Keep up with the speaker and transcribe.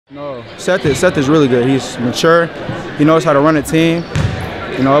No, Seth is really good. He's mature. He knows how to run a team.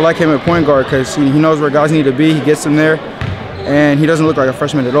 You know, I like him at point guard because he knows where guys need to be. He gets them there, and he doesn't look like a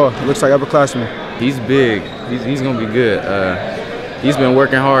freshman at all. He looks like upperclassman. He's big. He's gonna be good. He's been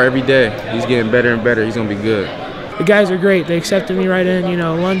working hard every day. He's getting better and better. He's gonna be good. The guys are great. They accepted me right in. You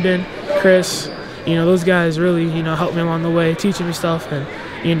know, London, Chris. You know, those guys really, helped me along the way, teaching me stuff. And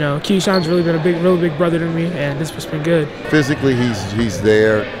Keyshawn's really been a real big brother to me, and this has been good. Physically, he's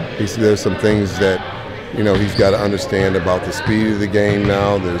there. There's some things that, he's got to understand about the speed of the game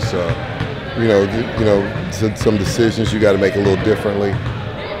now. There's, some decisions you got to make a little differently.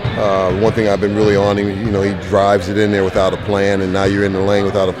 One thing I've been really on him, he drives it in there without a plan, and now you're in the lane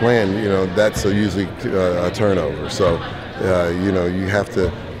without a plan. That's usually a turnover. So, you have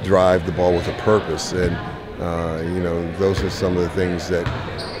to drive the ball with a purpose, and those are some of the things that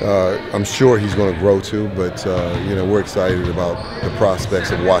I'm sure he's going to grow to, but we're excited about the prospects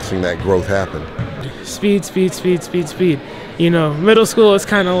of watching that growth happen. Speed. Middle school is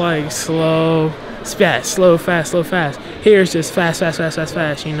kind of like slow, fast, slow, fast. Here it's just fast.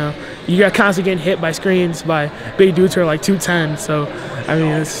 You got constantly getting hit by screens by big dudes who are like 210. So, I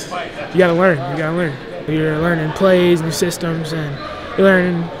mean, you got to learn. You're learning plays, new systems, and you're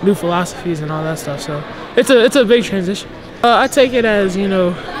learning new philosophies and all that stuff. So it's a big transition. I take it as,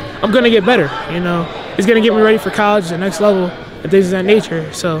 I'm going to get better. It's going to get me ready for college, the next level, and things of that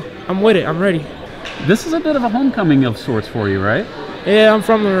nature. So I'm with it. I'm ready. This is a bit of a homecoming of sorts for you, right? Yeah, I'm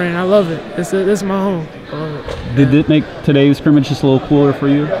from Lorain. I love it. This is my home. I love it. Did it make today's scrimmage just a little cooler for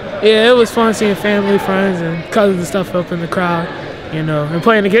you? Yeah, it was fun seeing family, friends, and cousins and stuff up in the crowd, and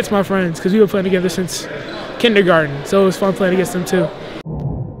playing against my friends because we were playing together since kindergarten. So it was fun playing against them too.